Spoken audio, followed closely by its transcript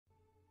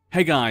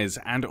Hey guys,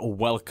 and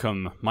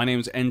welcome. My name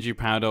is NG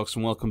Paradox,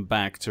 and welcome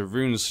back to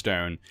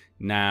Runestone.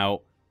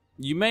 Now,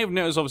 you may have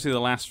noticed, obviously,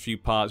 the last few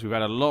parts, we've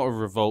had a lot of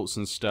revolts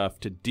and stuff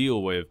to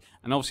deal with,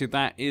 and obviously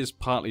that is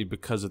partly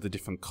because of the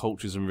different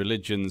cultures and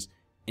religions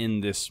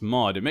in this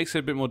mod. It makes it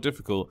a bit more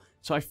difficult,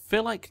 so I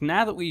feel like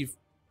now that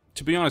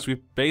to be honest,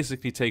 we've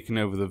basically taken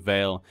over the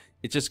Vale.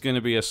 It's just going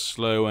to be a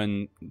slow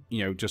and,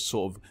 just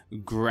sort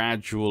of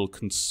gradual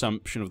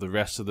consumption of the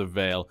rest of the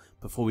Vale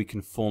before we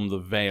can form the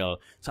Vale.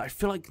 So I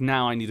feel like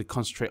now I need to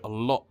concentrate a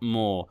lot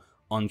more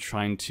on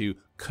trying to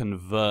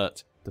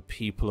convert the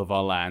people of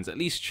our lands, at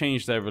least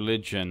change their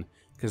religion,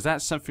 because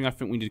that's something I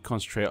think we need to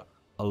concentrate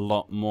a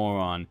lot more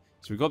on.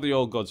 So we've got the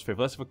Old God's Faith.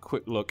 Let's have a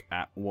quick look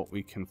at what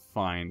we can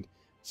find.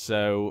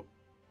 So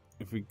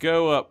if we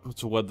go up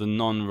to where the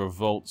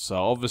non-revolts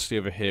are, obviously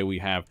over here we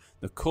have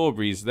the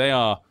Corbries. They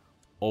are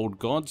old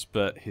gods,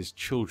 but his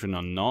children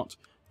are not.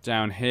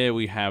 Down here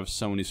we have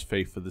someone who's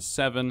faith for the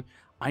Seven.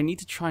 I need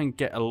to try and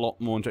get a lot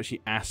more into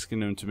actually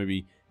asking them to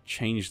maybe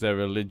change their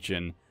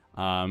religion,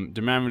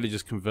 demand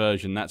religious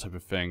conversion, that type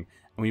of thing.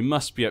 And we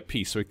must be at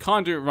peace, so we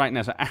can't do it right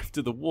now. So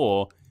after the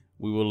war,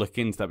 we will look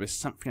into that. But it's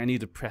something I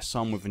need to press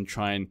on with and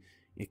try and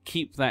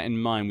keep that in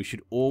mind. We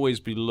should always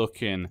be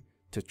looking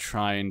to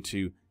try and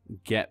to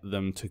get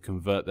them to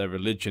convert their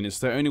religion. It's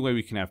the only way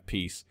we can have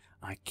peace.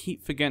 I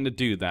keep forgetting to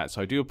do that,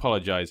 so I do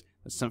apologize.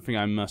 That's something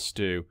I must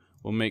do.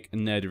 We'll make a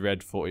Ned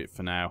Red for it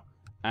for now,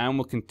 and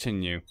we'll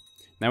continue.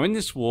 Now, in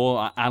this war,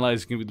 our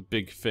allies are going to be the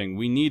big thing.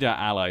 We need our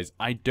allies.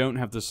 I don't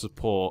have the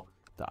support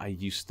that I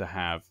used to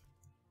have.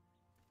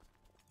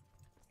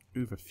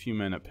 We have a few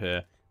men up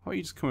here. How about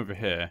you just come over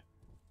here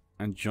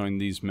and join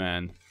these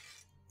men?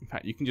 In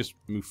fact, you can just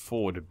move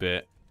forward a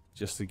bit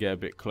just to get a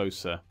bit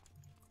closer.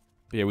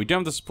 But yeah, we don't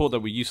have the support that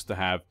we used to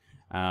have.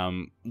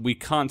 We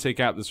can't take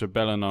out this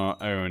rebellion on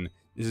our own.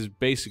 This is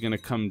basically going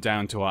to come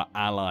down to our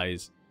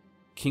allies.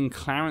 King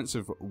Clarence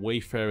of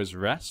Wayfarer's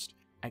Rest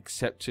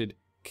accepted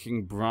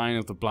King Brian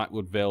of the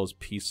Blackwood Vale's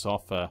peace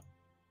offer.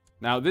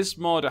 Now, this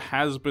mod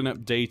has been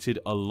updated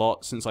a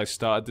lot since I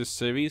started this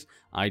series.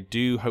 I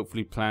do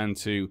hopefully plan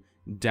to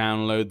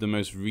download the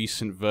most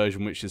recent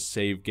version, which is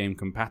save game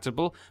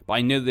compatible, but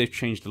I know they've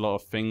changed a lot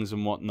of things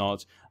and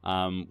whatnot,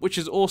 which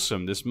is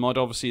awesome. This mod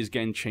obviously is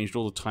getting changed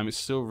all the time. It's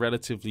still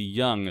relatively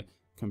young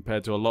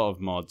compared to a lot of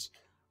mods.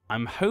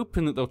 I'm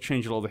hoping that they'll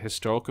change a lot of the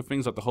historical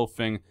things, like the whole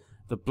thing.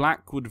 The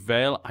Blackwood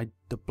Vale,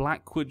 the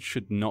Blackwood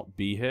should not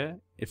be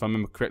here. If I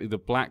remember correctly, the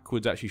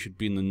Blackwoods actually should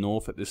be in the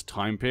north at this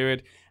time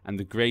period, and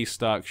the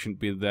Greystark shouldn't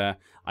be there.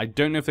 I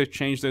don't know if they've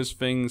changed those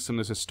things, some of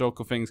those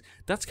historical things.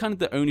 That's kind of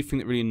the only thing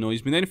that really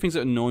annoys me. The only things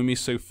that annoy me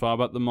so far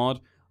about the mod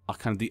are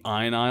kind of the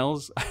Iron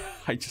Isles.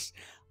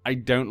 I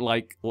don't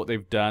like what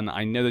they've done.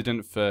 I know they've done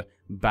it for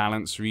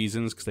balance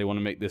reasons, because they want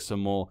to make this a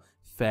more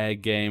fair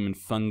game and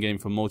fun game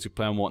for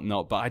multiplayer and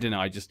whatnot, but I don't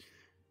know,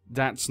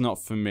 that's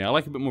not for me. I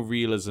like a bit more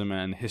realism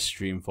and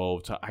history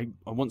involved. I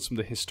want some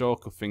of the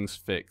historical things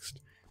fixed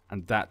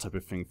and that type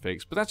of thing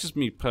fixed, but that's just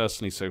me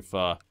personally so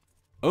far.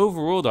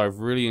 Overall, though, I've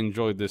really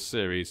enjoyed this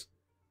series.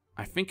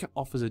 I think it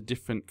offers a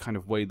different kind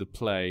of way to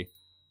play.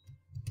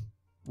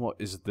 What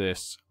is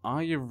this?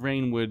 Arya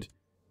Rainwood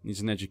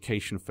needs an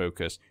education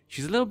focus.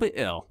 She's a little bit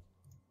ill.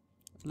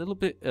 A little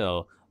bit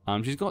ill.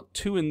 She's got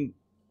two in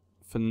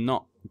for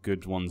not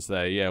good ones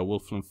there. Yeah,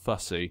 Willful and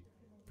Fussy.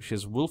 But she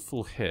has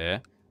Willful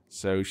here,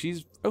 so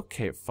she's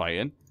okay at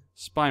fighting.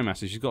 Spy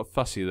Master, she's got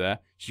Fussy there.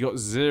 She got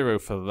 0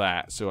 for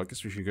that, so I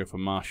guess we should go for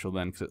Marshall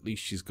then, because at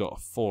least she's got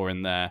a 4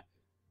 in there.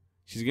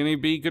 She's going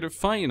to be good at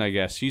fighting, I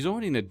guess. She's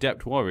already an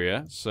adept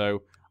warrior,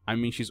 so, I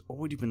mean, she's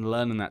already been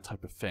learning that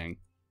type of thing.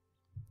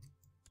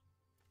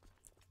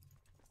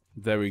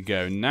 There we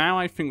go. Now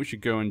I think we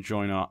should go and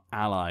join our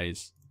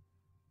allies.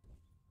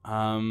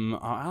 Our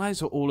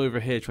allies are all over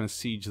here trying to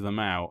siege them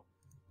out.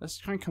 Let's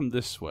try and come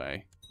this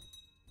way.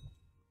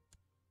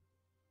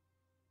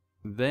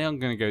 They are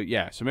going to go,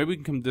 yeah, so maybe we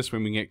can come this way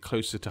and we can get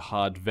closer to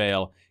Hard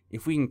Vale.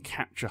 If we can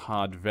capture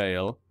Hard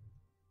Vale,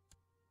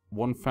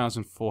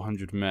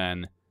 1,400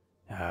 men.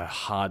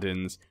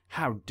 Hardens,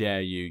 how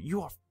dare you?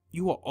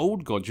 You are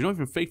old gods, you're not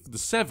even faithful to the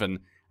Seven,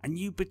 and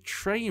you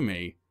betray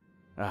me.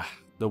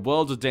 The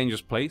world's a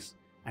dangerous place,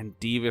 and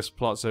devious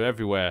plots are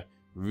everywhere.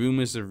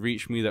 Rumors have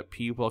reached me that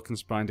people are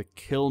conspiring to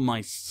kill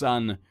my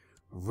son,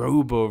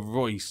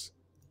 Royce.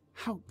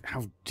 How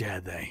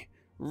dare they?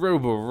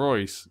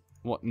 Royce.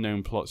 What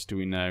known plots do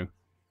we know?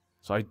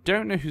 So I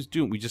don't know who's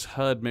doing it. We just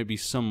heard maybe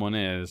someone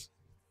is.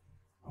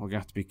 We're going to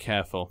have to be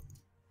careful.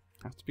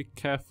 Have to be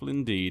careful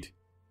indeed.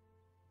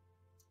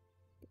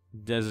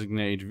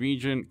 Designated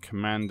regent,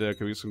 commander.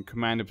 Could be some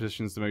commander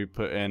positions to maybe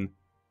put in,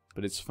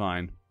 but it's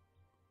fine.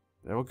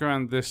 They'll go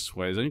around this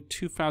way. There's only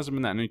 2,000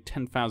 in that, and only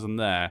 10,000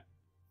 there.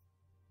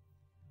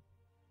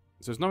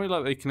 So it's not really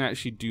like they can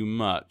actually do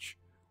much.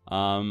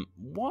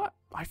 What?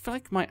 I feel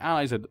like my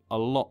allies had a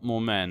lot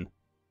more men.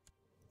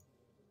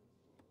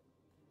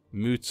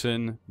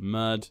 Mouton,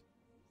 Mud.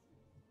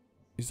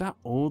 Is that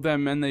all their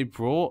men they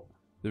brought?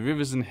 The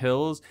Rivers and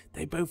Hills?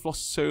 They both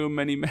lost so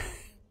many men.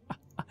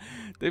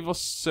 They've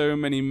lost so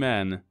many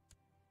men.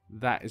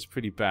 That is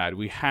pretty bad.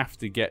 We have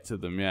to get to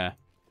them, yeah.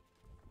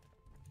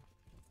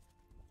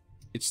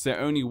 It's the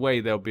only way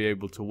they'll be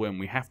able to win.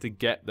 We have to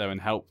get there and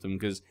help them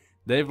because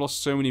they've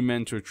lost so many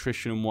men to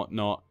attrition and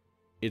whatnot.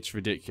 It's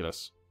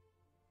ridiculous.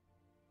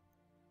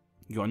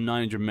 You got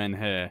 900 men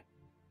here.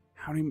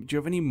 How many? Do you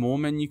have any more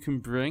men you can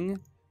bring?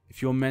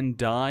 If your men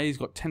die, he's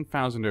got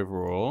 10,000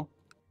 overall.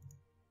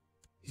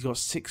 He's got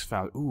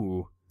 6,000.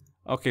 Ooh.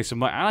 Okay, so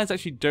my allies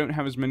actually don't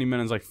have as many men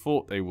as I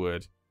thought they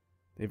would.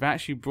 They've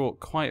actually brought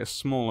quite a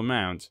small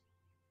amount.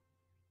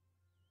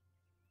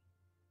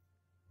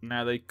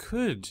 Now they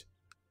could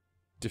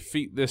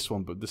defeat this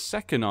one, but the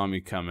second army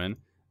coming,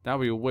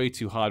 that'll be way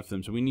too hard for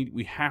them. So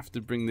we have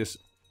to bring this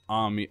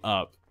army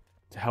up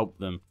to help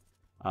them.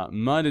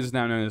 Mud is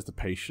now known as the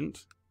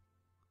Patient.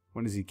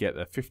 When does he get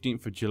there?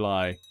 15th of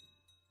July.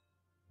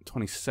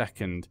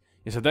 22nd.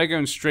 Yeah, so they're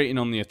going straight in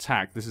on the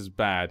attack. This is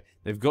bad.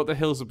 They've got the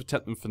hills to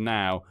protect them for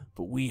now,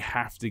 but we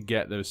have to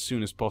get there as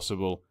soon as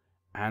possible.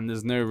 And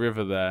there's no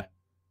river there.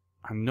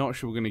 I'm not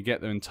sure we're going to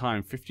get there in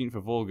time. 15th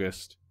of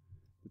August.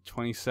 The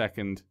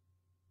 22nd.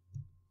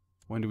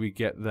 When do we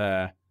get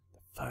there?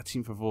 The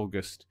 13th of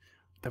August.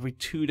 That'll be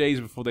 2 days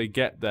before they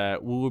get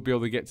there. Will we be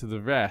able to get to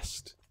the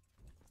rest?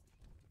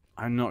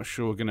 I'm not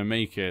sure we're going to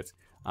make it.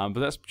 But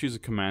let's choose a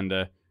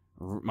commander.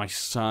 My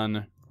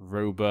son,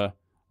 Roba,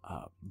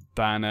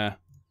 Banner,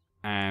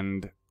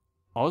 and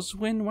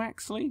Oswin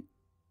Waxley?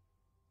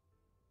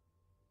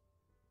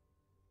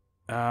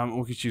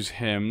 We could choose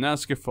him. Now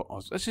let's go for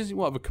let's just see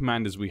what other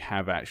commanders we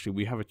have, actually.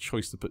 We have a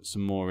choice to put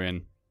some more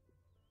in.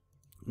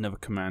 Another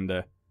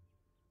commander.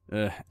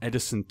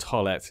 Edison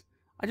Tollett.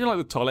 I do like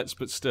the Tollets,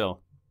 but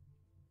still.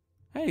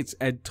 Hey, it's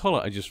Ed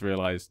Tollett, I just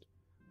realised.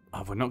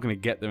 Oh, we're not going to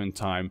get there in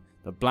time.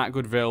 The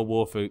Blackwood Vale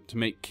War to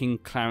make King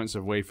Clarence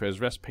of Wayfarer's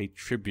Rest pay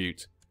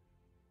tribute.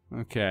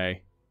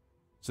 Okay.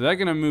 So they're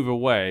going to move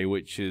away,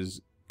 which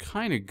is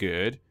kind of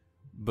good.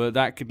 But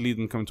that could lead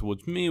them to come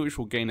towards me, which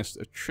will gain us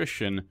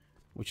attrition,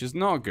 which is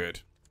not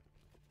good.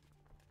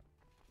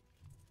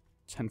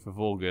 10th of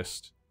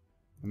August.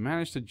 We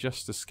managed to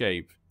just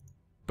escape.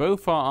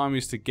 Both our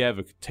armies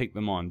together could take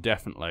them on,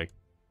 definitely.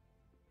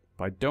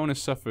 But I don't want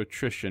to suffer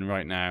attrition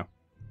right now.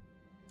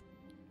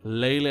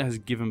 Layla has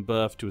given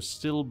birth to a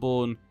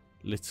stillborn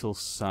little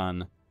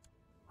son.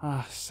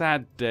 Ah,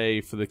 sad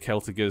day for the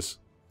Celticers.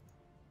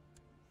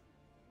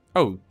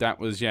 Oh, that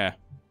was, yeah.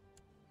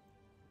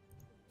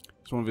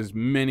 It's one of his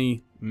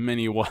many,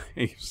 many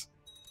wives.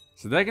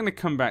 So they're going to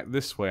come back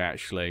this way,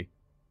 actually.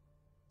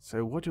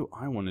 So what do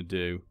I want to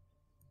do?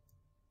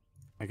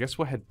 I guess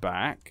we'll head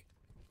back.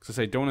 Because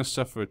I say, don't want to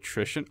suffer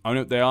attrition. Oh,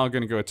 no, they are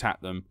going to go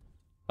attack them.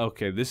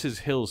 Okay, this is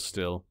hills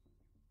still.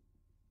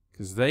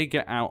 Because they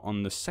get out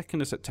on the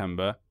 2nd of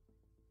September,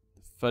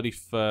 the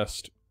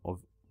 31st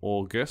of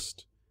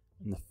August,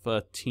 and the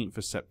 13th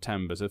of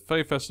September. So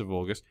 31st of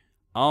August,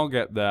 I'll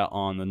get there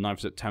on the 9th of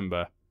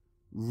September.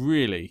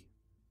 Really?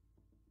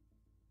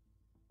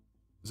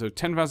 So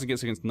 10,000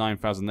 gets against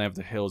 9,000. They have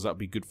the hills. That'll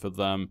be good for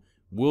them.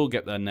 We'll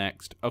get there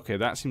next. Okay,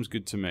 that seems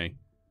good to me.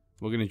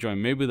 We're going to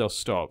join. Maybe they'll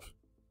stop.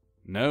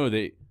 No,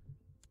 they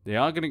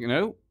are going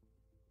to...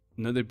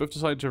 No, they both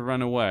decided to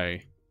run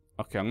away.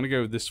 Okay, I'm going to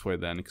go this way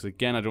then, because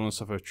again, I don't want to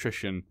suffer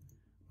attrition.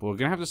 But we're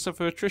going to have to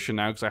suffer attrition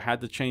now, because I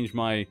had to change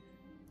my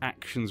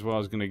actions where I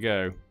was going to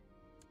go.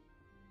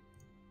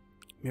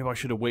 Maybe I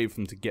should have waited for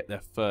them to get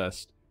there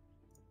first.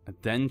 And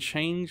then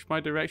change my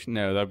direction?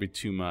 No, that would be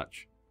too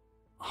much.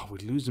 Oh,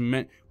 we're losing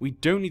men. We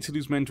don't need to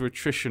lose men to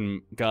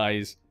attrition,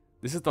 guys.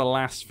 This is the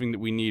last thing that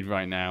we need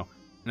right now.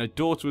 And a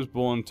daughter was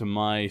born to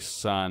my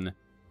son.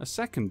 A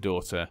second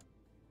daughter.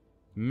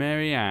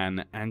 Mary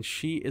Ann, and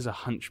she is a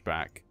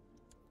hunchback.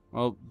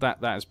 Well,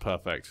 that is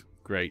perfect.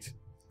 Great.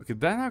 Okay,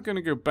 they're now going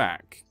to go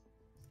back.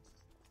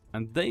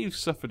 And they've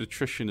suffered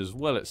attrition as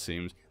well, it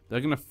seems. They're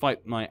going to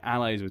fight my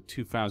allies with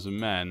 2,000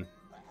 men.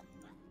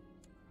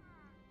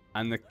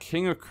 And the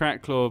King of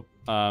Cracklaw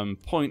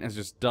Point has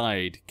just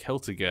died,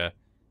 Celtiger.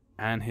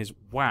 And his,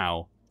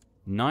 wow,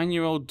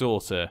 9-year-old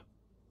daughter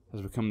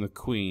has become the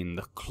queen.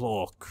 The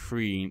Claw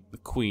Queen. The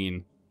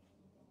queen.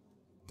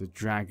 The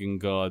Dragon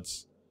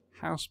Gods.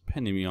 House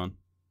Penimion.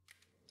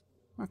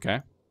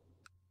 Okay.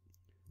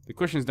 The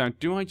question is now,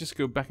 do I just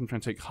go back and try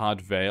and take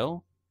Hard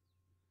Vale?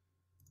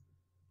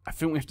 I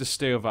think we have to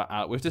stay with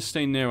our we have to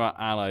stay near our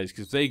allies,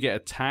 because if they get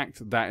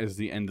attacked, that is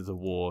the end of the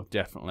war,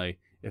 definitely.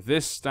 If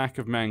this stack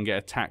of men get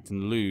attacked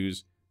and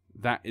lose,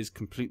 that is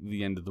completely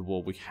the end of the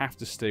war. We have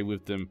to stay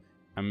with them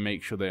and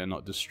make sure they are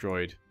not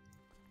destroyed.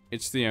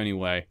 It's the only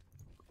way.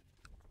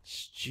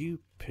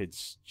 Stupid,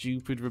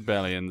 stupid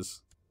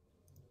rebellions.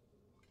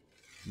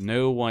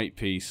 No white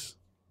peace.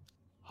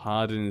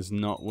 Harden is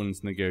not willing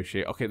to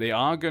negotiate. Okay, they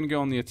are going to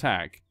go on the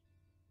attack.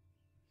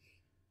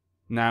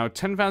 Now,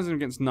 10,000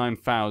 against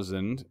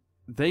 9,000.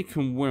 They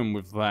can win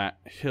with that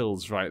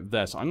hills right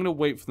there. So I'm going to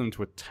wait for them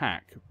to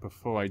attack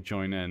before I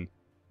join in.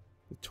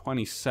 The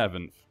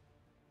 27th.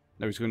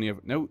 No, he's going to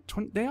have... No,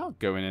 they are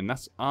going in.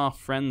 That's our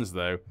friends,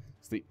 though.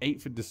 It's the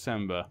 8th of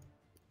December.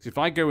 So if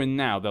I go in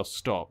now, they'll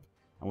stop.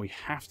 And we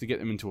have to get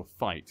them into a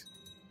fight.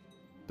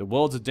 The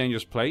world's a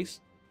dangerous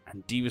place.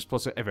 And devious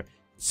plots are everywhere.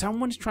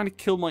 Someone's trying to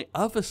kill my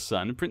other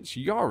son, Prince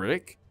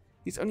Yorick.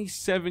 He's only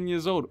 7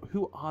 years old.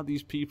 Who are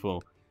these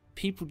people?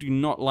 People do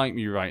not like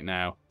me right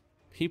now.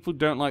 People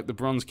don't like the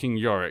Bronze King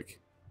Yorick.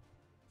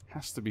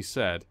 Has to be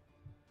said.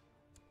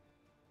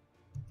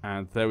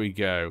 And there we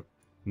go.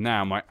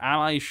 Now, my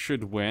allies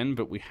should win,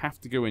 but we have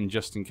to go in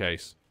just in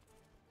case.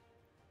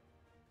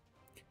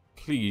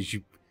 Please,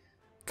 you...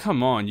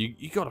 Come on,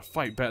 you gotta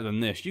fight better than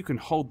this. You can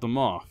hold them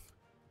off.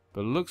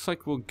 But it looks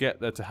like we'll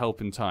get there to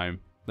help in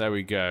time. There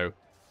we go.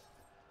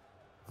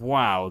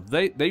 Wow,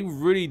 they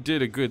really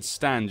did a good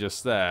stand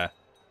just there.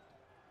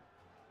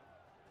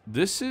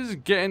 This is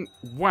getting...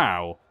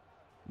 Wow.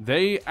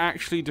 They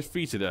actually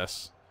defeated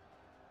us.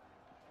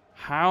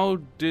 How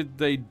did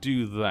they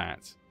do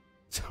that?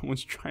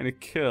 Someone's trying to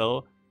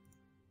kill...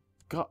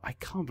 God, I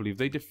can't believe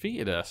they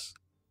defeated us.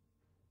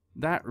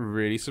 That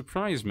really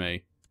surprised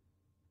me.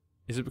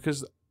 Is it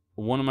because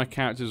one of my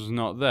characters was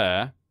not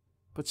there?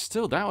 But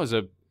still, that was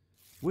a...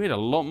 We had a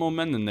lot more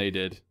men than they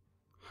did.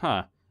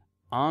 Huh.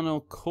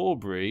 Arnold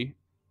Corbury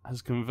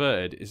has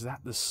converted. Is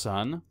that the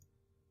son?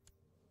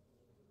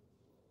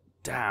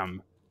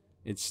 Damn.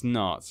 It's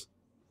not.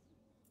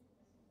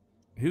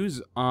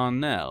 Who's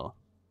Arnell?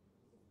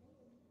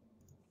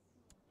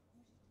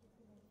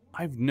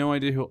 I have no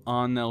idea who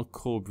Arnell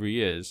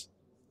Corbury is.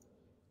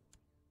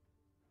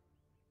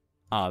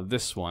 Ah,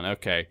 this one.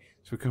 Okay.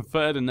 So we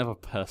converted another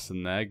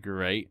person there.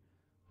 Great.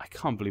 I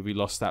can't believe we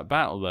lost that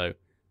battle, though.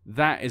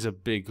 That is a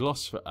big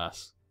loss for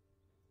us.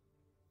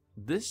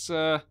 This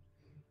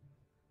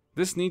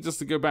needs us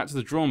to go back to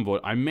the drawing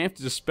board. I may have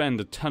to just spend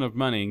a ton of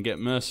money and get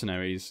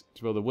mercenaries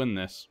to be able to win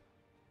this.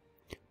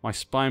 My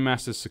spy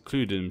master's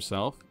secluded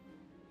himself.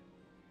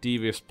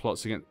 Devious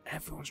plots against...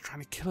 Everyone's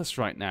trying to kill us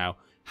right now.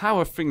 How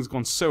have things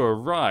gone so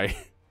awry?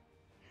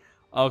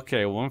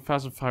 Okay,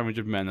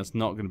 1,500 men. That's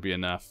not going to be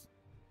enough.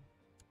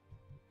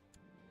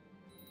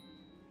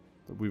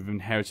 But we've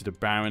inherited a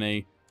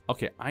barony.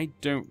 Okay, I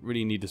don't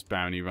really need this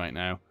barony right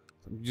now.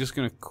 I'm just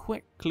going to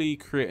quickly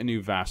create a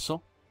new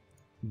vassal.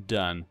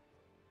 Done.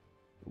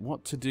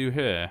 What to do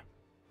here?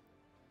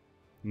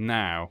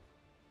 Now,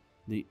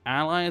 the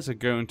allies are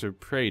going to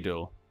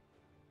Pradle.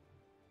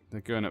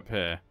 They're going up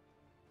here.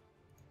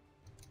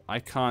 I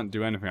can't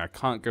do anything. I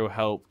can't go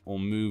help or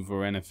move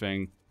or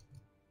anything.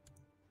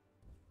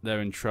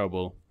 They're in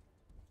trouble.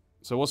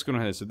 So what's going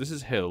on here? So this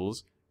is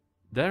hills.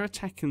 They're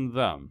attacking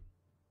them.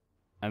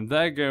 And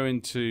they're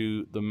going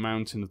to the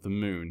Mountain of the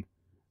Moon.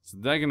 So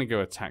they're going to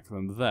go attack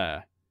them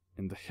there.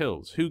 In the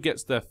hills. Who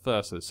gets there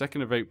first? So the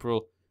 2nd of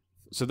April.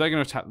 So they're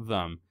going to attack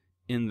them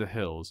in the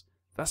hills.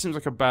 That seems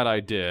like a bad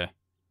idea.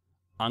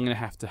 I'm going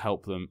to have to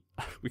help them.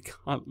 We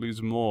can't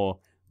lose more.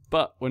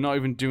 But we're not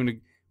even doing...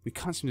 We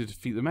can't seem to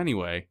defeat them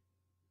anyway.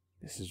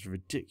 This is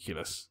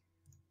ridiculous.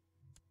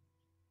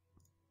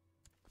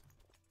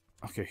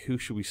 Okay, who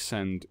should we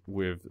send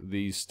with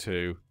these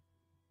two?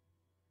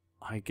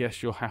 I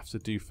guess you'll have to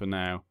do for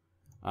now.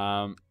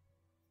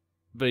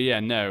 But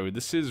yeah, no,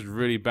 this is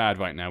really bad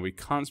right now. We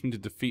can't seem to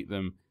defeat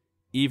them,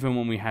 even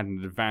when we had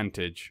an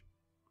advantage.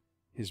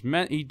 His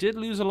men, he did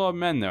lose a lot of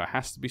men, though, it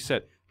has to be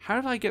said. How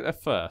did I get there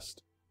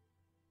first?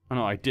 Oh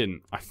no, I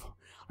didn't. I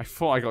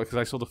thought I got it because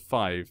I saw the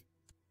 5.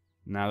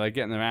 Now they're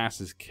getting their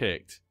asses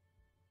kicked.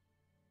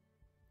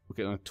 We're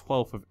getting the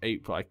 12th of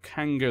April. I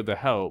can go to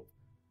help,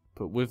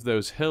 but with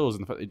those hills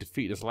and the fact they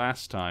defeated us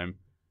last time,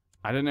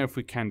 I don't know if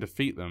we can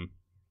defeat them.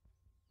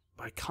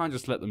 But I can't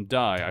just let them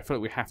die. I feel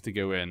like we have to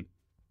go in.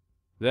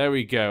 There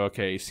we go.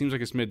 Okay, it seems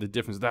like it's made the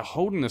difference. They're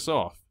holding us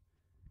off.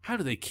 How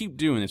do they keep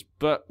doing this?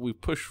 But we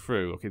pushed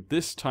through. Okay,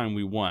 this time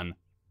we won.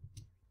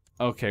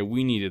 Okay,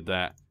 we needed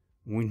that.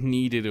 We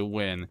needed a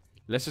win.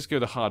 Let's just go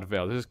to Hard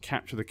Vale. Let's just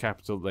capture the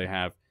capital they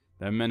have.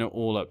 Their men are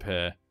all up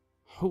here.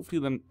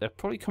 Hopefully they're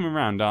probably coming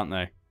around, aren't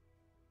they?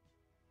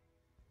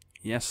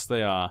 Yes,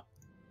 they are.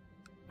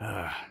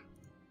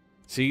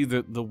 See,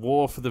 the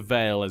war for the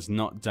Vale is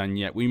not done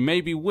yet. We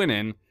may be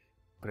winning,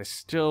 but there's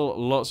still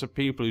lots of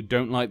people who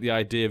don't like the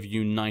idea of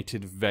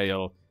United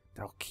Vale.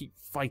 They'll keep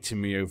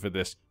fighting me over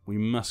this. We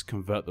must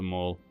convert them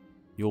all.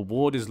 Your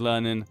ward is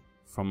learning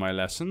from my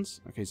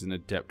lessons. Okay, he's an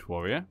adept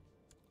warrior.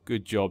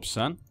 Good job,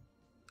 son.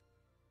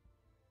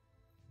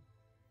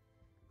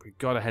 We've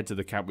got to head to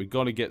the camp. We've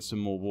got to get some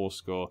more war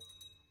score.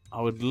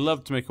 I would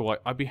love to make a white...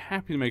 I'd be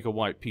happy to make a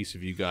white peace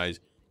of you guys.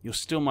 You're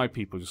still my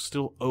people. You're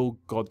still, oh,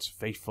 God's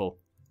faithful.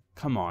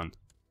 Come on.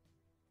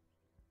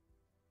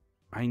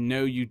 I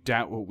know you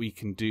doubt what we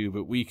can do,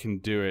 but we can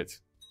do it.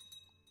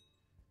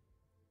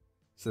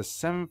 So there's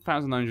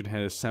 7,900 here,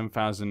 there's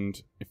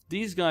 7,000. If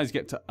these guys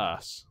get to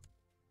us,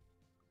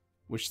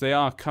 which they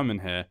are coming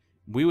here,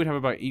 we would have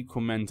about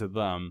equal men to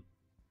them.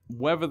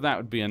 Whether that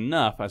would be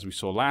enough, as we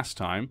saw last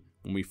time,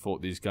 when we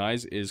fought these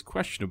guys, is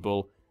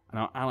questionable. And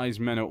our allies'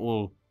 men are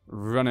all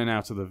running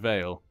out of the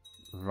Vale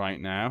right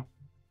now.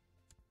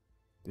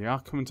 They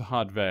are coming to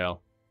Hard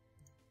Vale.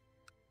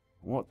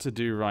 What to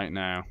do right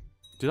now?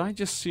 Did I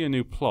just see a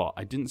new plot?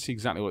 I didn't see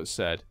exactly what it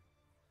said.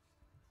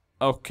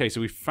 Okay, so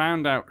we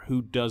found out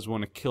who does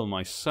want to kill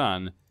my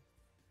son.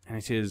 And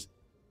it is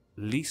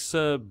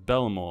Lisa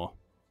Belmore.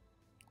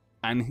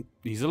 And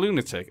he's a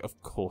lunatic.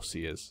 Of course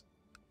he is.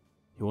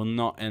 He will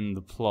not end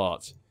the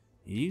plot.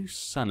 You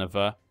son of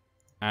a...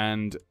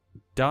 And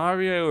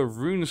Dario of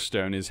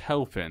Runestone is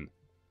helping.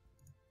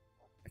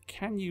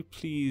 Can you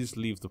please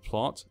leave the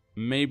plot?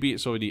 Maybe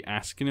it's already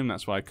asking him,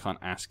 that's why I can't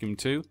ask him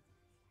to.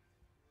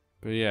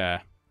 But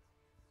yeah.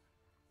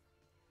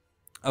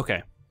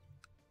 Okay.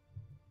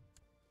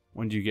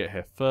 When do you get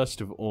here?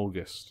 1st of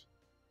August.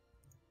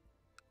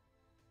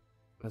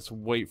 Let's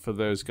wait for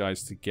those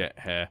guys to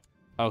get here.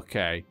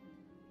 Okay.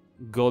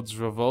 God's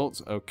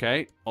Revolt.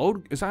 Okay.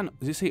 Does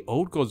it say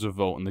Old God's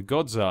Revolt in the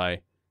God's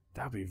Eye?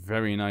 That'd be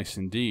very nice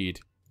indeed.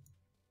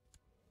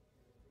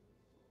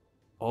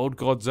 Old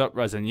God's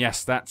Uprising.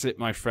 Yes, that's it,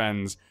 my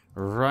friends.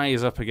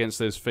 Rise up against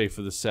those Faith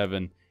of the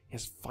Seven. He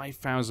has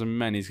 5,000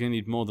 men. He's going to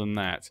need more than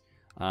that.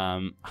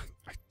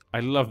 I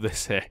love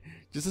this here.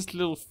 Just this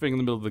little thing in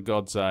the middle of the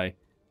God's Eye.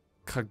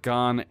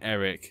 Kagan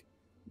Eric.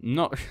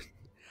 Not...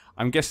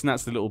 I'm guessing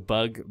that's the little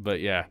bug, but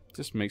yeah.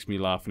 Just makes me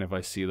laugh whenever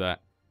I see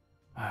that.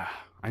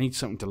 I need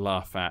something to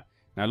laugh at.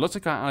 Now, it looks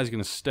like our eye's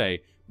going to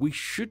stay. We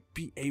should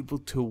be able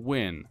to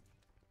win.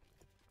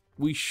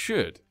 We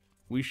should.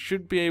 We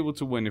should be able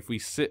to win if we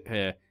sit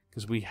here,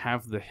 because we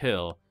have the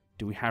hill.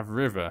 Do we have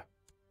river?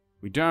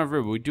 We don't have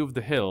river, we do have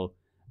the hill,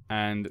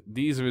 and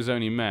these are his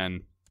only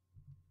men.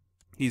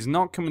 He's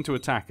not coming to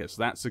attack us,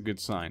 that's a good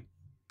sign.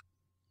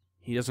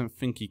 He doesn't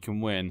think he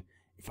can win.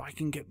 If I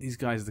can get these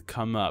guys to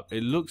come up,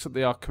 it looks like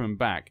they are coming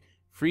back.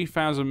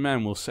 3,000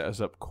 men will set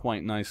us up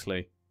quite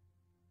nicely.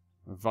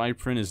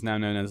 Viperin is now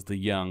known as the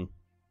Young.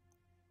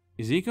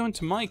 Is he going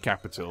to my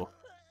capital?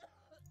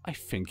 I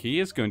think he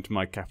is going to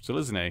my capital,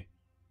 isn't he?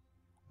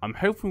 I'm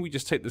hoping we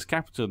just take this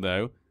capital,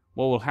 though.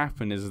 What will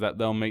happen is that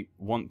they'll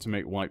want to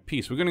make white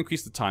peace. We're going to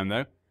increase the time,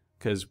 though,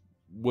 because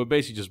we're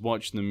basically just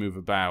watching them move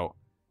about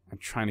and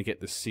trying to get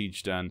the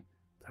siege done.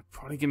 They're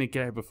probably going to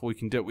get it before we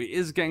can do it. It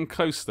is getting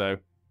close, though.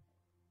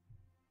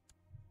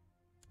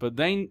 But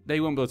they won't be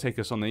able to take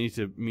us on. They need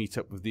to meet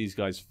up with these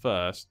guys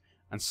first.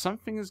 And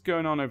something is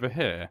going on over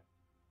here.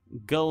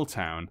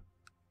 Gulltown.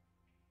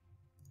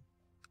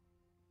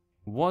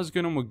 What's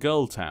going on with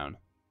Gulltown?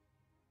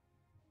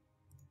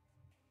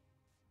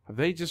 Have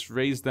they just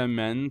raised their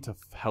men to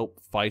help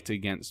fight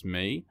against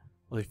me?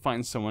 Or are they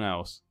fighting someone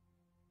else?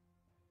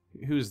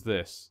 Who's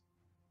this?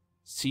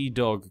 Sea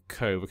Dog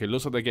Cove. Okay,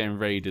 looks like they're getting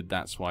raided,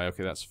 that's why.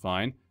 Okay, that's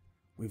fine.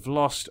 We've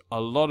lost a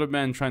lot of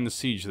men trying to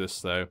siege this,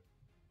 though.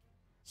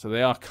 So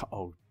they are...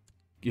 Oh,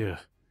 yeah.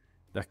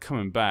 They're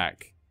coming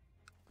back.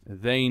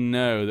 They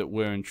know that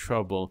we're in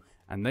trouble.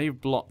 And they've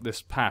blocked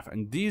this path.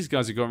 And these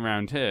guys are going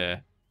around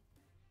here.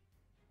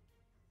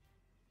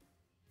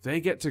 They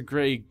get to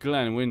Grey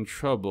Glen, we're in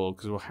trouble,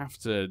 because we'll have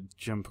to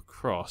jump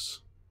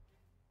across.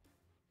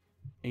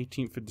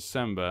 18th of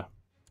December.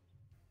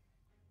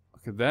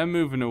 Okay, they're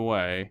moving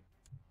away.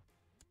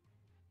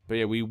 But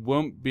yeah, we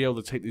won't be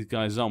able to take these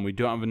guys on. We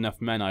don't have enough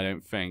men, I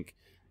don't think.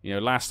 You know,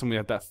 last time we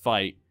had that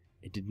fight,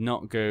 it did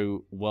not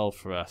go well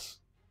for us.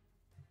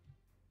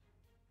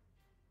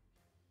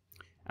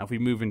 And if we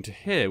move into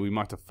here, we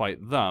might have to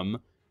fight them.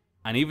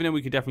 And even though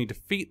we could definitely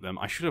defeat them,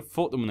 I should have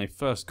fought them when they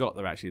first got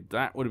there, actually.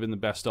 That would have been the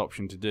best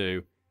option to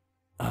do.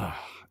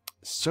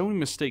 So many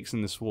mistakes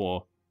in this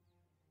war.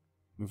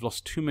 We've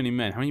lost too many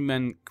men. How many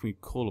men can we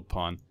call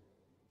upon?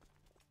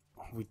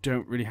 We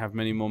don't really have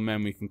many more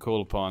men we can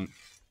call upon.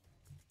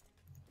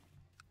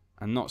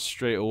 And not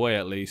straight away,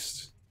 at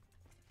least.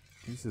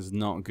 This is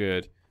not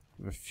good.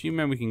 We have a few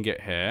men we can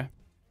get here.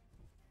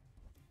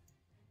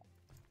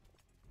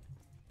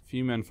 A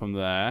few men from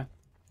there.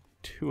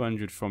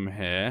 200 from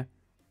here.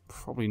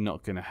 Probably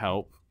not going to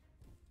help.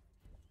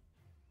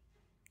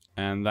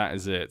 And that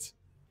is it.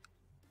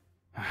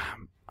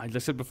 Like I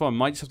said before, I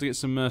might just have to get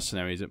some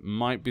mercenaries. It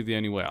might be the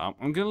only way. I'm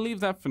going to leave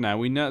that for now.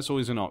 We know it's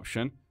always an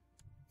option.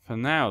 For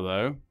now,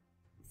 though,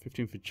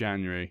 15th of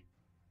January.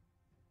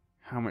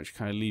 How much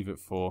can I leave it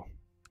for?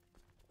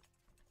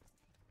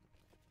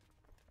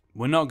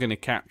 We're not going to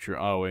capture it,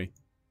 are we?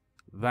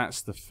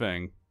 That's the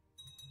thing.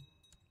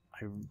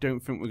 I don't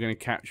think we're going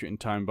to capture it in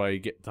time by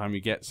the time he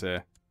gets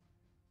here.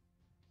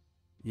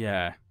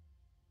 Yeah.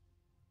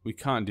 We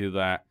can't do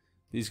that.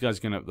 These guys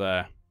are going up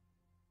there.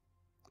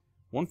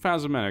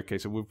 1,000 men. Okay,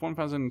 so with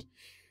 1,000...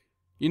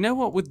 You know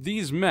what? With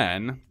these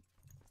men,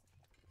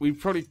 we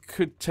probably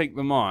could take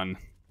them on.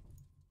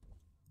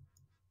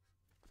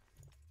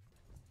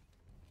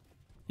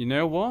 You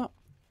know what?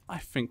 I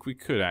think we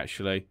could,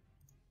 actually.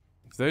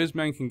 If those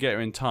men can get her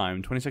in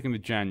time, 22nd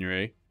of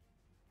January,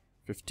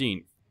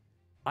 15th,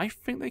 I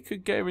think they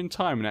could get her in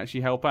time and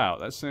actually help out.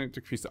 That's something to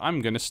increase.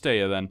 I'm going to stay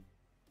here, then.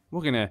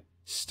 We're going to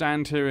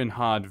stand here in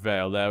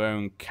Hardvale, their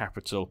own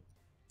capital.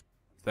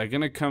 They're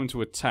going to come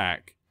to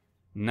attack.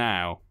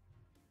 Now,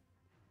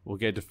 we'll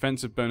get a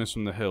defensive bonus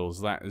from the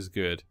hills. That is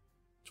good.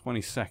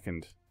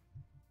 22nd.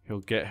 He'll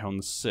get here on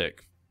the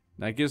 6th.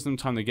 That gives them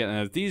time to get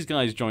there. If these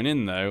guys join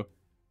in, though,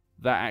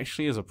 that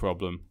actually is a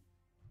problem.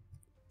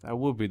 That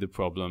would be the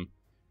problem.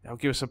 That'll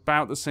give us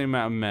about the same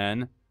amount of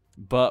men,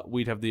 but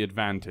we'd have the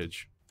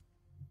advantage.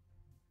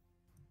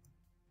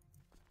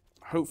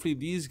 Hopefully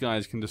these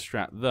guys can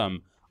distract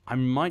them. I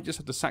might just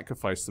have to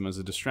sacrifice them as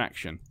a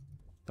distraction.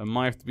 That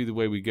might have to be the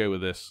way we go with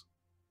this.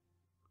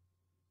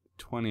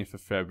 20th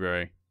of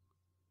February.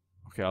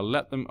 Okay, I'll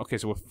let them... Okay,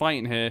 so we're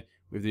fighting here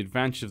with the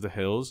advantage of the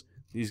hills.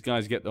 These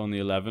guys get there on the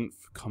 11th.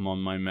 Come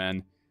on, my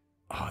men.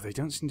 Oh, they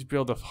don't seem to be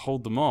able to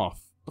hold them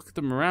off. Look at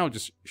the morale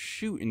just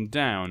shooting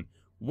down.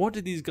 What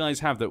do these guys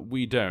have that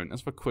we don't?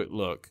 Let's have a quick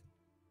look.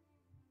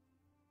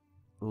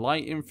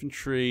 Light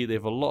infantry. They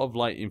have a lot of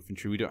light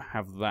infantry. We don't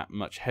have that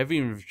much. Heavy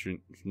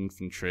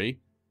infantry.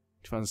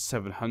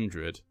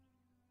 2,700.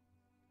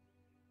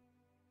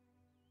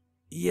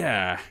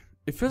 Yeah.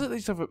 It feels like they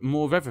just have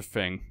more of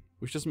everything,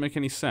 which doesn't make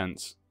any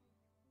sense.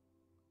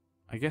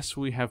 I guess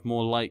we have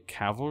more light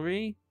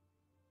cavalry.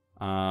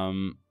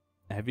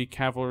 Heavy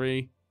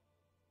cavalry.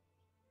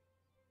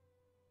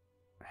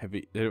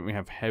 Heavy. They don't really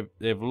have heavy.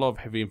 They have a lot of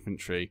heavy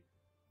infantry.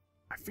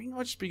 I think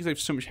that's just because they have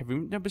so much heavy.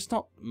 No, but it's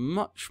not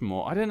much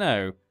more. I don't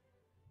know.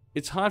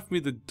 It's hard for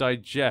me to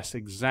digest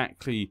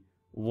exactly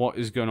what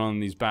is going on in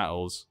these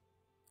battles,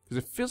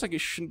 because it feels like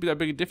it shouldn't be that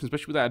big a difference,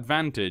 especially with that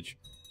advantage.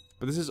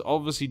 But this is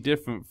obviously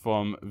different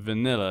from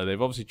vanilla.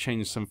 They've obviously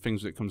changed some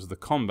things when it comes to the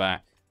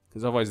combat,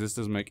 because otherwise this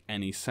doesn't make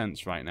any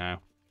sense right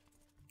now.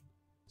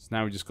 So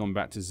now we've just gone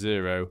back to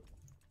 0.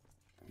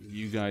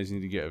 You guys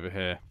need to get over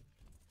here.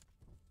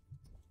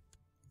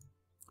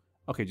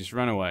 Okay, just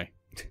run away.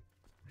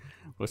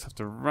 We'll just have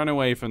to run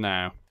away for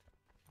now.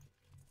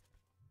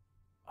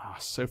 Ah,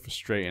 so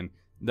frustrating.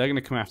 They're going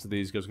to come after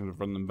these guys. I'm going to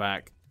run them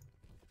back.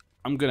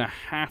 I'm going to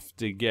have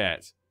to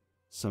get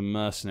some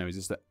mercenaries.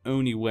 It's the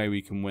only way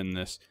we can win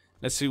this.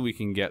 Let's see what we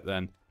can get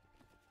then.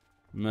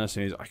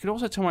 Mercenaries. I could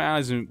also tell my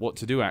allies what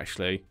to do,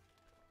 actually.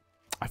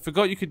 I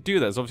forgot you could do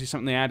that. It's obviously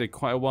something they added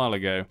quite a while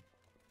ago.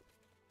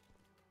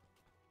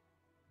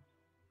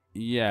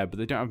 Yeah, but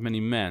they don't have many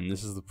men.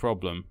 This is the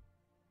problem.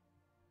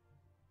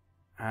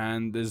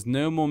 And there's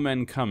no more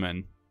men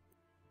coming.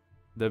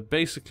 They're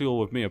basically all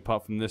with me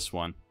apart from this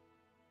one,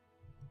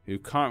 who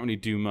can't really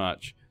do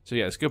much. So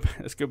yeah,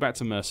 let's go back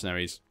to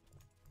mercenaries.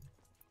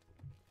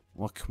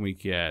 What can we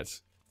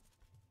get?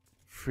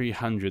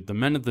 300. The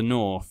men of the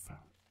north.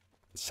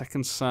 The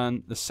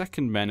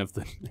second men of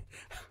the...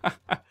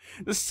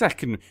 the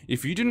second...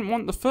 If you didn't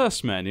want the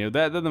first men, you know,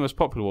 they're the most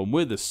popular one.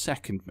 We're the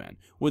second men.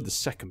 We're the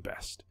second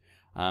best.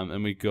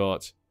 And we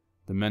got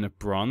the men of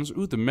bronze.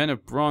 Ooh, the men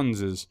of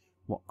bronze is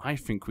what I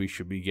think we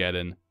should be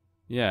getting.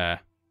 Yeah.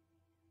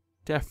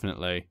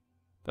 Definitely.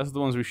 That's the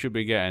ones we should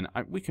be getting.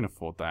 We can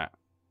afford that.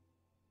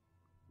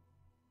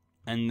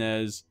 And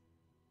there's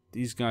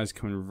these guys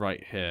coming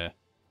right here.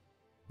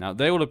 Now,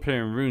 they will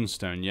appear in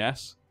Runestone,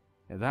 yes?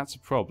 Yeah, that's a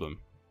problem.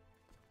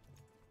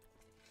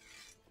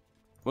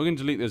 We're going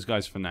to delete those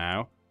guys for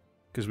now,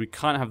 because we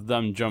can't have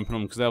them jumping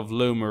on, because they have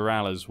low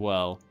morale as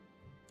well.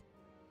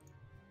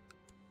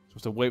 So we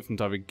have to wait for them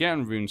to either get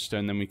on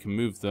Runestone, then we can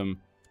move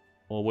them,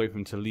 or wait for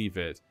them to leave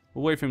it.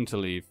 We'll wait for him to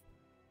leave.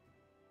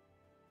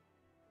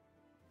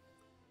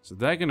 So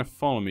they're going to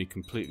follow me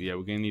completely. Yeah,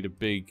 we're going to need a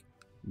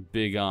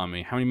big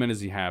army. How many men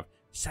does he have?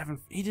 7.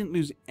 He didn't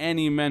lose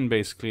any men,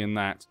 basically, in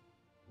that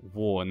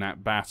war, in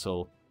that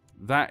battle.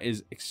 That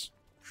is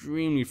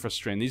extremely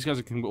frustrating. These guys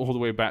are coming all the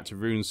way back to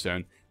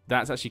Runestone.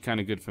 That's actually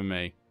kind of good for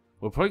me.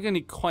 We're probably going to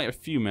need quite a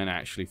few men,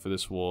 actually, for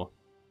this war.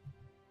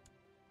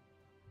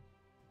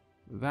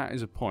 That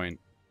is a point.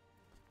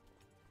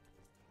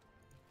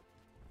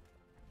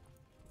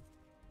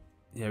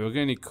 Yeah, we're going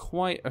to need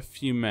quite a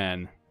few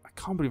men. I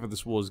can't believe how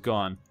this war's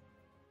gone.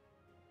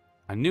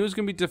 I knew it was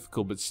going to be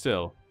difficult, but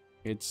still.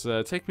 It's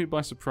taken me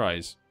by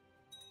surprise.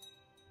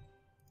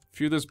 A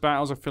few of those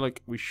battles, I feel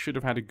like we should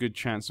have had a good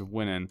chance of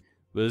winning.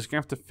 We're just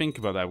going to have to think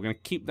about that. We're going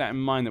to keep that in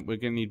mind, that we're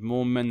going to need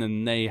more men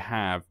than they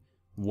have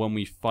when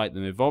we fight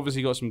them. They've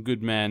obviously got some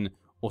good men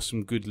or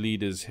some good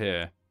leaders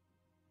here.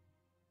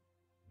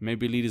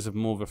 Maybe leaders have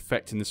more of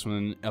effect in this one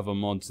than other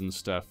mods and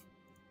stuff.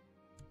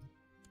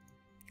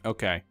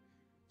 Okay.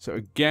 So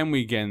again,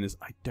 we get in this.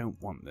 I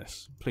don't want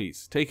this.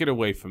 Please, take it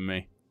away from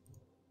me.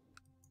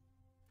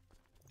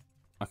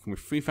 I can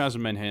with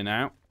 3,000 men here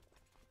now.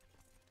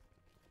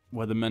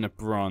 We're the men of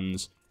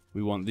bronze.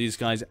 We want these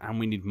guys, and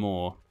we need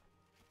more.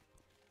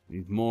 We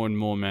need more and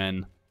more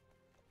men.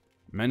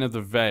 Men of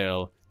the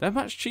Vale. They're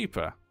much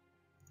cheaper.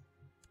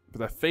 But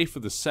they're Faith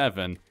of the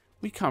Seven.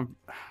 We can't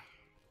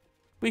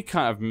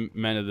have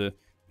men of the...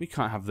 We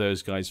can't have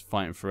those guys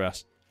fighting for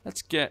us.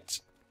 Let's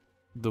get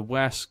the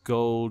West,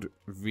 Gold,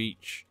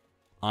 Reach,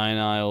 Iron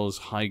Isles,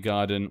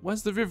 Highgarden.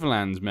 Where's the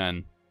Riverlands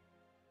men?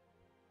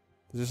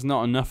 There's just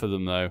not enough of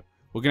them, though.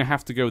 We're going to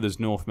have to go with those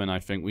Northmen, I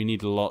think. We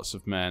need lots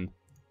of men.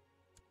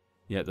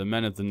 Yeah, the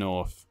men of the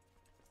North.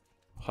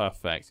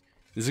 Perfect.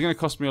 This is going to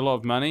cost me a lot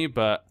of money,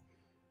 but...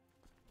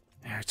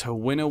 yeah, to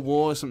win a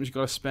war, somebody's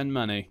got to spend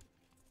money.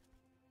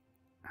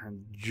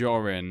 And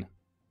Jorin.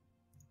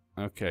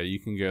 Okay, you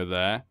can go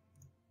there.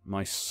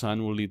 My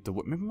son will lead the...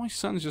 maybe my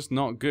son's just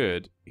not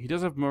good. He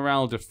does have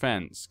morale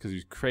defense, because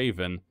he's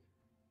craven.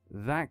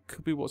 That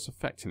could be what's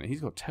affecting it.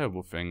 He's got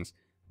terrible things.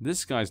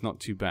 This guy's not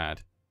too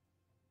bad.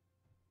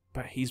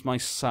 But he's my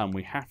son.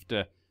 We have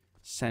to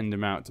send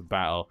him out to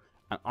battle.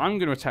 And I'm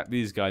going to attack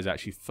these guys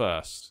actually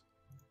first.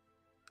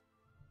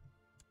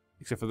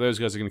 Except for those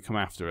guys are going to come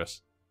after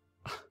us.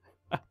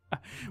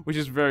 Which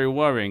is very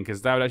worrying,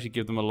 because that would actually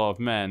give them a lot of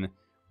men.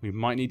 We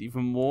might need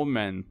even more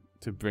men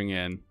to bring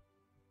in.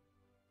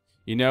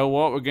 You know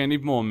what? We're going to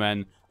need more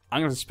men.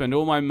 I'm going to spend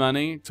all my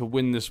money to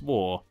win this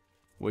war.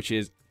 Which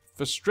is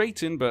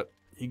frustrating, but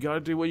you got to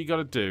do what you got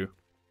to do.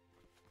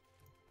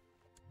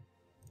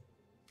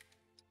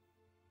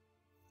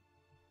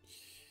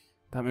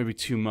 That may be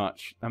too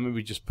much. That may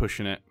be just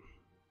pushing it.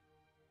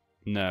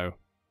 No,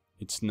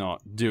 it's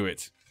not. Do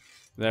it.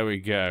 There we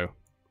go.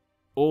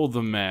 All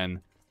the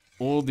men,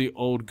 all the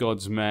old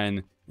gods'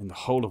 men in the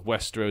whole of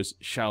Westeros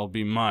shall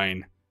be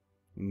mine.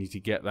 We need to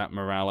get that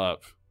morale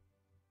up.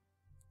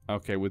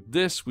 Okay, with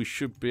this we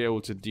should be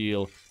able to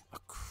deal a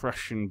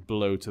crushing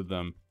blow to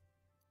them.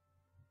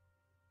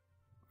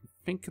 I'm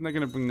thinking they're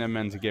going to bring their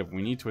men together.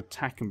 We need to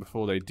attack them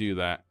before they do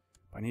that.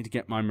 But I need to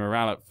get my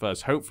morale up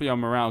first. Hopefully our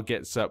morale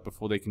gets up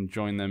before they can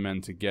join their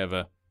men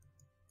together.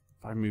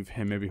 If I move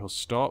him, maybe he'll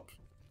stop.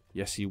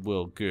 Yes, he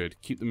will.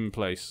 Good. Keep them in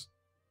place.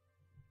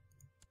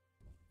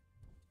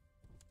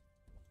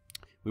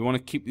 We want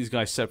to keep these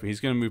guys separate. He's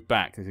going to move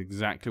back. That's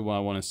exactly what I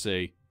want to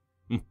see.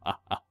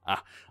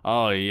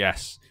 Oh,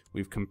 yes.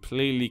 We've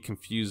completely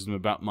confused them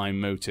about my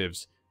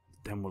motives.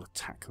 Then we'll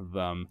attack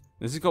them.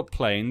 This has got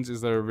plains.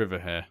 Is there a river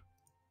here?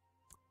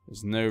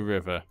 There's no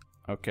river.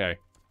 Okay.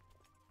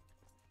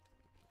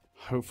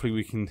 Hopefully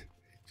we can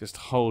just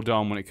hold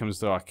on when it comes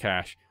to our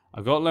cash.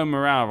 I've got low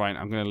morale right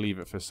now. I'm going to leave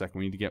it for a second.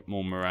 We need to get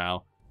more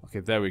morale.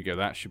 Okay, there we go.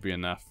 That should be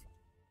enough.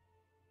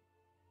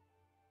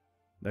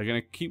 They're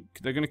going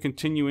to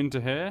continue into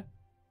here.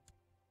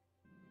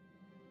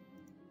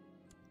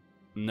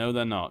 No,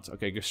 they're not.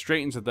 Okay, go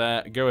straight into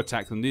there. Go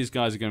attack them. These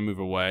guys are going to move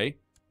away.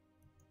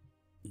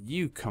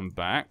 You come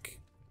back.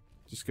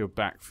 Just go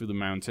back through the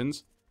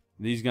mountains.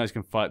 These guys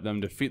can fight them.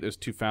 Defeat those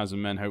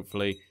 2,000 men,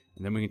 hopefully.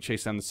 And then we can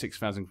chase down the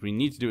 6,000. We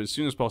need to do it as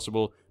soon as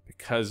possible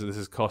because this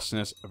is costing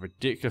us a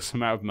ridiculous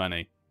amount of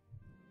money.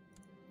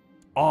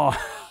 Oh!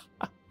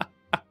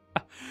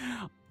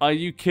 Are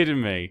you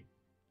kidding me?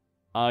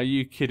 Are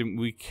you kidding?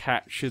 We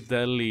captured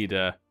their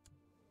leader.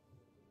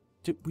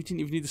 We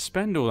didn't even need to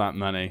spend all that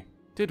money,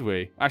 did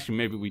we? Actually,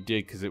 maybe we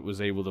did because it was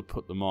able to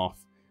put them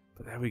off.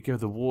 But there we go.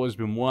 The war has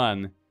been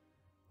won.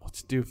 What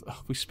to do?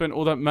 Oh, we spent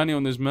all that money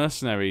on those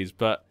mercenaries,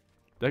 but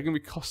they're going to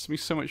be costing me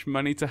so much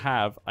money to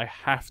have. I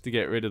have to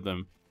get rid of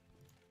them.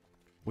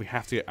 We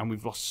have to get... And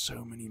we've lost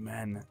so many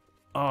men.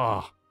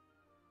 Oh,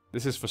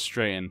 this is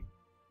frustrating.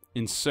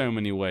 In so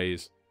many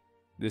ways.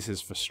 This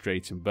is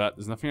frustrating, but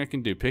there's nothing I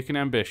can do. Pick an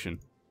ambition.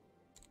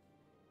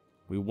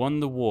 We won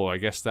the war. I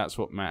guess that's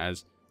what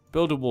matters.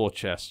 Build a war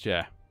chest,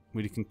 yeah.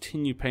 We need to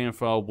continue paying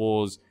for our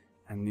wars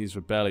and these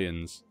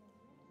rebellions.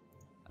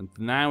 And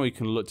now we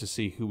can look to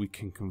see who we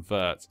can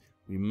convert.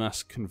 We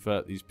must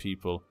convert these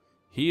people.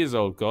 He is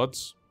old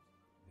gods.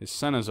 His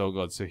son is old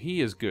gods, so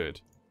he is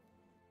good.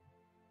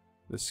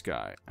 This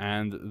guy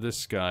and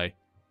this guy.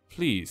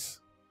 Please.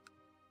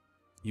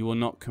 You will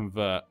not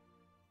convert.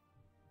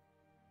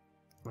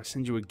 Do I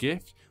send you a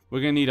gift? We're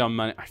going to need our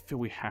money. I feel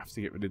we have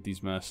to get rid of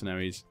these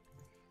mercenaries.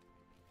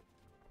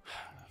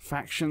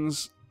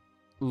 Factions.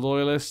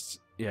 Loyalists.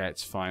 Yeah,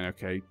 it's fine.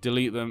 Okay.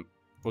 Delete them.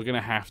 We're going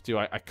to have to.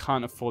 I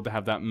can't afford to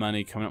have that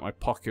money coming out my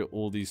pocket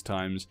all these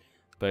times.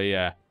 But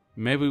yeah.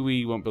 Maybe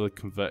we won't be able to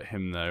convert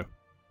him, though.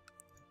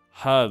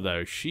 Her,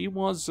 though. She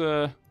was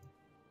an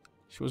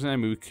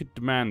enemy. We could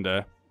demand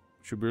her.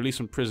 She'll be released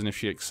from prison if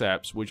she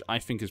accepts, which I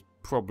think is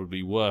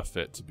probably worth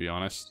it, to be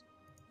honest.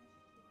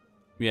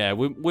 Yeah,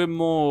 we're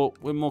more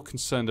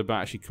concerned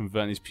about actually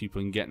converting these people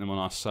and getting them on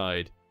our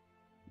side.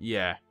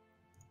 Yeah.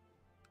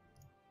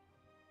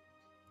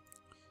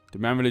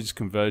 Demand religious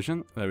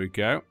conversion. There we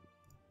go.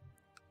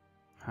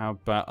 How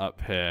about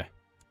up here?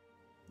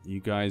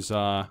 You guys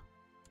are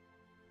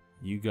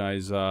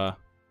as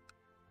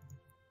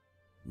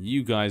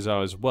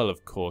well,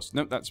 of course.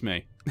 Nope, that's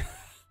me.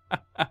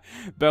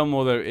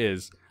 Belmore, though,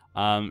 is.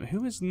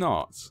 Who is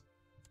not?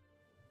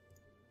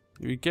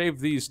 We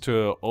gave these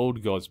to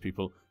old gods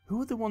people.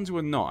 Who are the ones who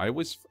are not?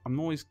 I'm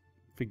always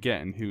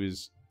forgetting who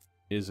is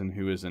and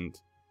who isn't.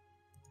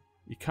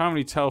 You can't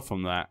really tell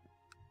from that.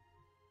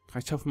 Can I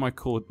tell from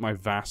my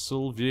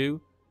vassal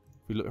view?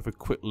 If we have a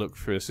quick look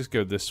through this, let's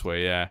go this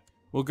way. Yeah,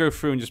 we'll go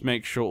through and just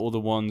make sure all the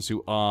ones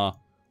who are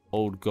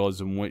old gods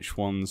and which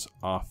ones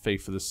are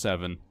Faith of the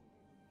Seven.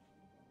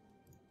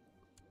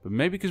 But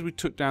maybe because we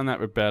took down that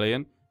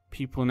rebellion,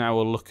 people now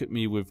will look at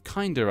me with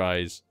kinder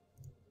eyes.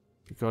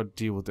 We've got to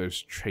deal with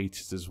those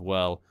traitors as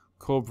well.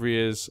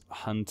 Corbrier's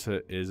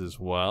Hunter is as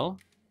well.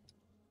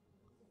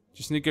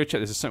 Just need to go check.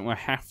 This is something I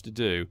have to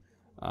do.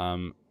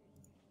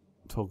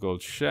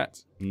 Torgold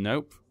Shet.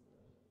 Nope.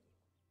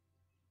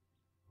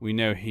 We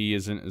know he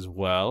isn't as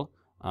well.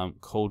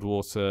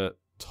 Coldwater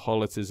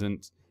Tollet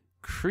isn't.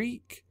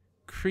 Creek,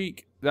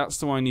 that's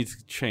the one I need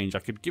to change. I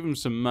could give him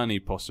some money,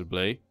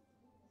 possibly.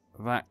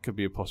 That could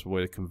be a possible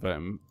way to convert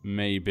him,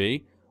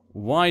 maybe.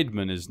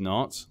 Weidman is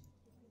not.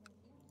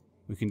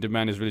 We can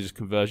demand his religious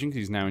conversion because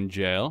he's now in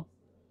jail.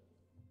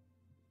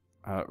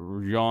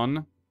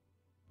 Jon,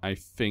 I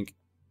think,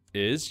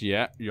 is.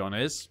 Yeah, Jon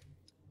is.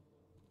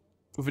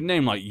 With a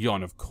name like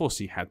Yon, of course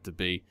he had to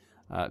be.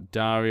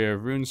 Dario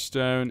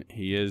Runestone,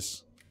 he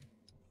is.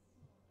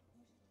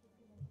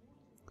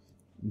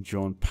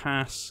 John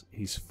Pass,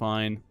 he's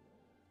fine.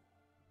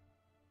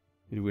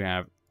 Who do we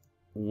have?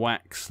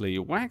 Waxley.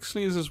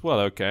 Waxley is as well,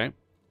 okay.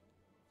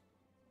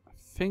 I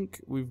think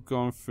we've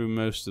gone through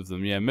most of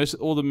them. Yeah,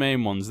 all the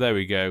main ones. There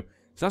we go.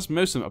 So that's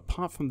most of them,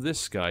 apart from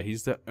this guy.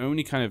 He's the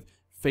only kind of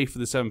Faith of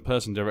the Seven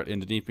person directly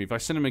underneath me. If I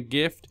send him a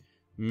gift,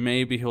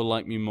 maybe he'll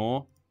like me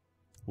more.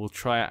 We'll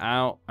try it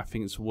out. I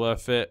think it's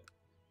worth it.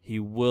 He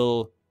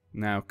will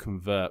now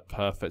convert.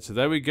 Perfect. So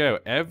there we go.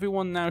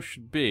 Everyone now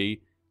should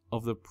be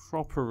of the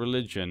proper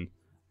religion.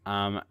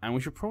 And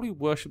we should probably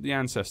worship the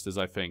ancestors,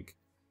 I think.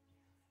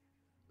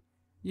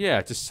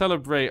 Yeah, to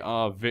celebrate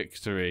our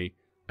victory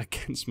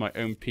against my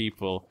own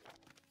people.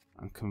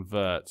 And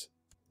convert.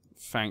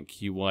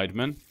 Thank you,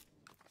 Weidman.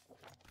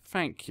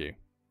 Thank you.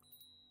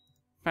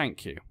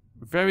 Thank you.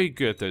 Very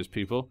good, those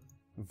people.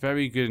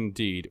 Very good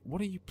indeed.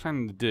 What are you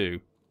planning to do?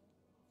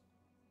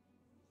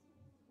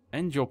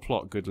 End your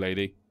plot, good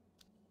lady.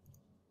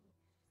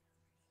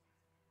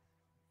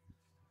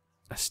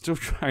 I'm still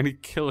trying to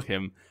kill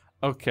him.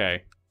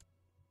 Okay.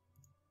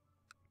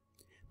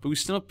 But we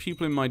still have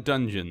people in my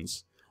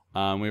dungeons.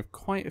 We have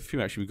quite a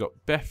few, actually. We've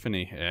got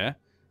Bethany here.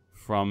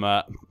 From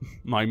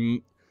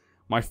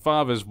my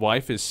father's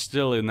wife is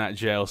still in that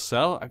jail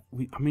cell.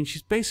 I mean,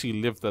 she's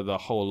basically lived there the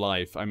whole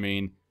life. I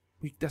mean,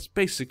 that's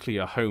basically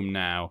a home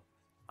now.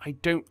 I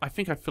think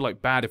I'd feel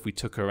like bad if we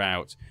took her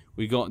out.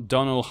 We got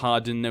Donald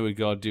Hardin there, we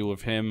got to deal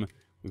with him.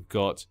 We've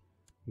got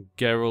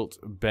Geralt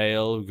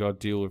Bale, we got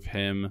to deal with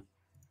him.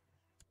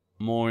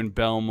 Morin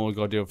Belmore, we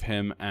got to deal with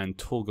him. And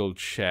Torgold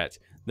Shet.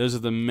 Those are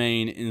the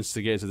main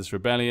instigators of this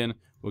rebellion.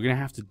 We're going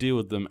to have to deal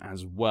with them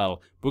as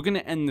well. But we're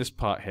going to end this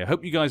part here.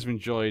 Hope you guys have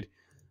enjoyed.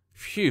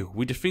 Phew,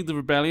 we defeated the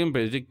rebellion,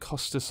 but it did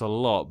cost us a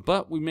lot.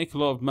 But we make a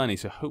lot of money,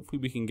 so hopefully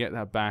we can get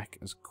that back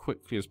as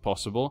quickly as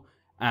possible.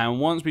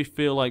 And once we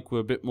feel like we're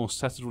a bit more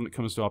settled when it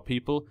comes to our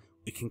people,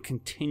 we can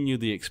continue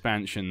the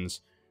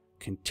expansions,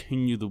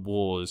 continue the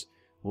wars.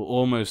 We're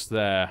almost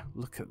there.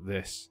 Look at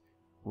this.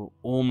 We're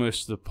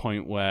almost to the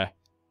point where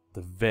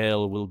the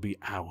Vale will be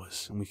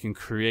ours, and we can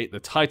create the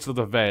title of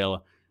the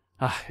Vale.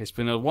 It's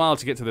been a while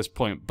to get to this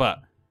point, but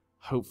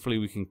hopefully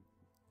we can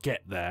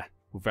get there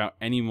without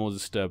any more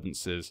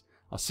disturbances.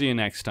 I'll see you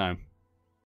next time.